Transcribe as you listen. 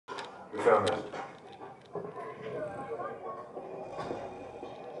You found this?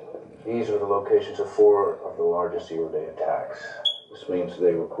 These are the locations of 4 of the largest zero-day attacks. This means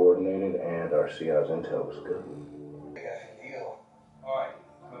they were coordinated and our CI's intel was good. Alright,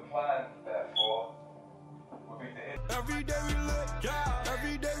 the plan, therefore, would be to hit. Every day we look, yeah.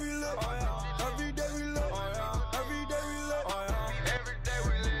 Every day we look, oh yeah. Every day we look, oh yeah. Every day we look, oh yeah. Every day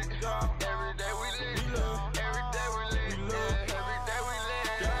we live, yeah. Every day we live, every day we live, every day we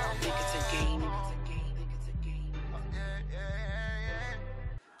live, yeah. Think it's a game.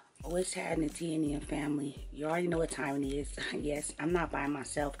 What's happening, TNN family? You already know what time it is. Yes, I'm not by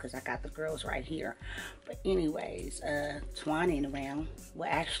myself because I got the girls right here. But anyways, TWAN ain't around. Well,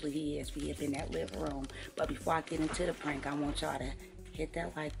 actually he is. We up in that living room. But before I get into the prank, I want y'all to hit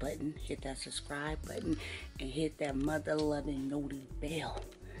that like button, hit that subscribe button, and hit that mother-loving noti bell.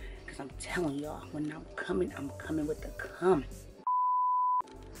 Because I'm telling y'all, when I'm coming with the cum.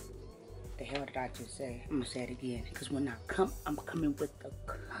 The hell did I just say? I'm gonna say it again. Because when I come, I'm coming with the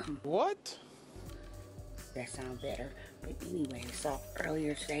cum. What? That sounds better. But anyway, so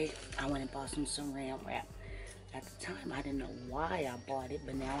earlier today, I went and bought some saran wrap. At the time, I didn't know why I bought it,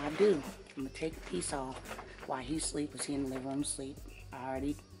 but now I do. I'm gonna take a piece off while he sleep, because he in the living room sleep. I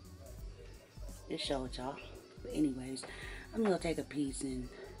already just showed y'all. But anyways, I'm gonna take a piece and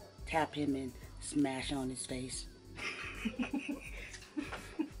tap him and smash on his face.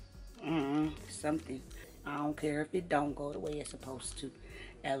 Something. I don't care if it don't go the way it's supposed to.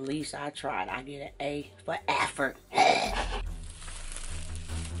 At least I tried. I get an A for effort.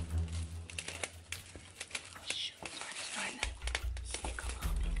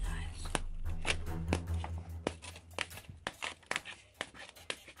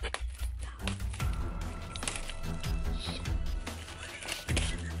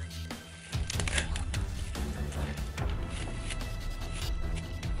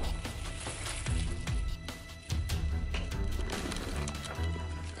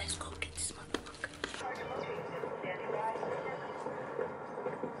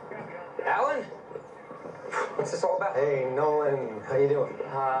 Alan? What's this all about? Hey, Nolan, how you doing?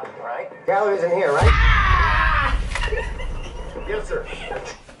 All right. K.I.L.L isn't here, right? Ah! Yes, sir.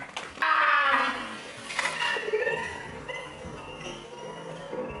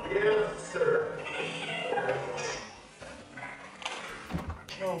 Yes, sir.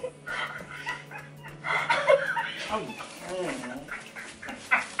 No.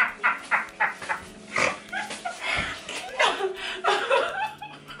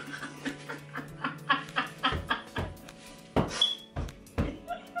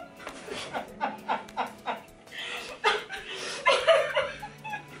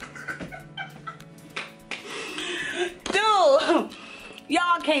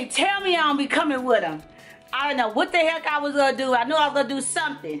 Y'all can't tell me I don't be coming with him. I don't know what the heck I was gonna do. I knew I was gonna do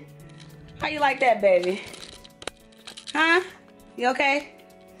something. How you like that, baby? Huh? You okay?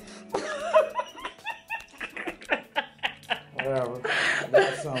 Whatever. I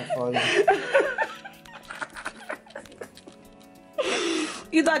got something for you.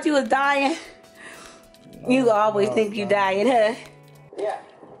 You thought you was dying? No, you always think you dying, huh? Yeah.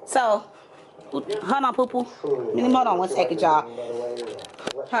 So, hold on, poo-poo. Hold on one second, y'all.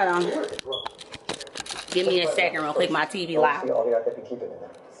 Hold on. Give me a second real quick. My TV loud.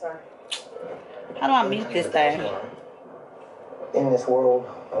 Sorry. How do I mute this thing? In this world,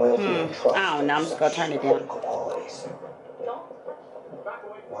 I don't know. I'm just gonna turn it down.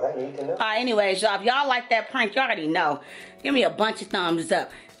 What I need to know. Anyways, y'all, if y'all like that prank, you already know. Give me a bunch of thumbs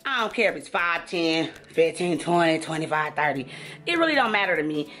up. I don't care if it's 5, 10, 15, 20, 25, 30. It really don't matter to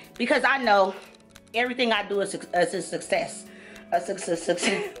me because I know everything I do is a success. A success.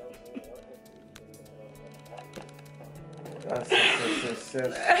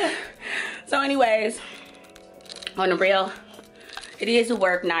 So anyways, on the real, it is a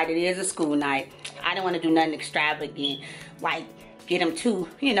work night. It is a school night. I don't want to do nothing extravagant, like get them too,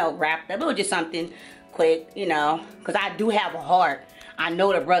 you know, wrapped up. It was just something quick, you know, because I do have a heart. I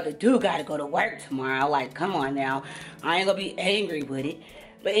know the brother do got to go to work tomorrow. Like, come on now. I ain't going to be angry with it.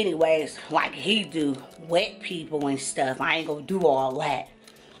 But anyways, like he do, wet people and stuff. I ain't going to do all that.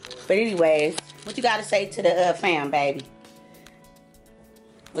 But anyways, what you got to say to the fam, baby?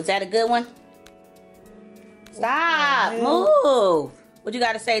 Was that a good one? Stop. Move. What you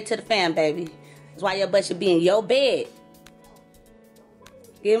got to say to the fam, baby? That's why your butt should be in your bed.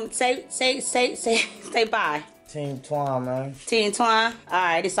 Give him, say bye. Team TWAN, man. Team TWAN?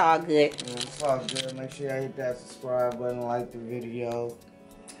 Alright, it's all good. Yeah, it's all good. Make sure y'all hit that subscribe button, like the video,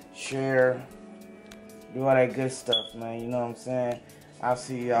 share, do all that good stuff, man. You know what I'm saying? I'll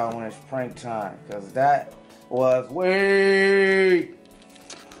see y'all when it's prank time, because that was way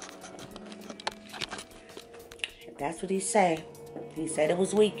That's what he said. He said it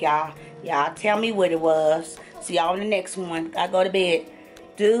was weak, y'all. Y'all tell me what it was. See y'all in the next one. I go to bed.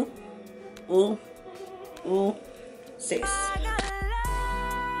 Do. Ooh. Ooh. Sis.